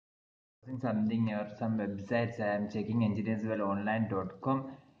Using something or some websites. I am checking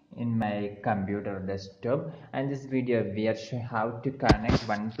engineerswellonline.com in my computer desktop, and this video we are showing how to connect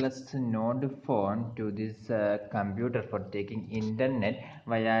OnePlus Nord phone to this computer for taking internet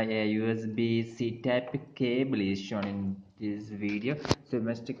via a USB-C type cable is shown in this video. So you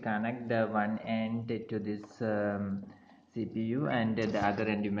must connect the one end to this CPU, and the other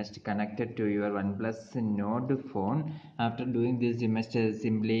end you must connect it to your OnePlus Nord phone. After doing this, you must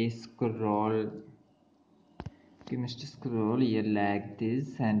simply scroll here like this,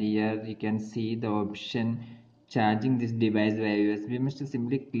 and here you can see the option charging this device via USB. You must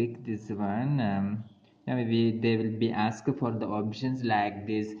simply click this one. Now maybe they will be asked for the options like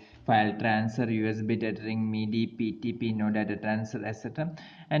this: file transfer, USB tethering, MIDI, PTP, no data transfer, etc.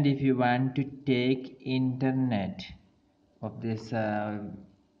 And if you want to take internet of this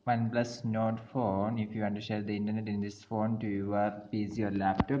OnePlus Nord phone, if you want to share the internet in this phone to your PC or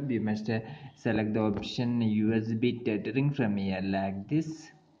laptop, you must select the option USB tethering from here like this.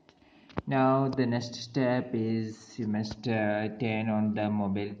 Now the next step is you must turn on the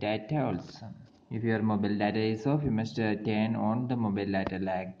mobile data also. If your mobile data is off, you must turn on the mobile data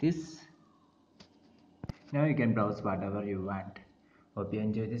like this. Now you can browse whatever you want. Hope you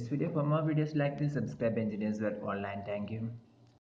enjoyed this video. For more videos like this, subscribe Engineers World Online. Thank you.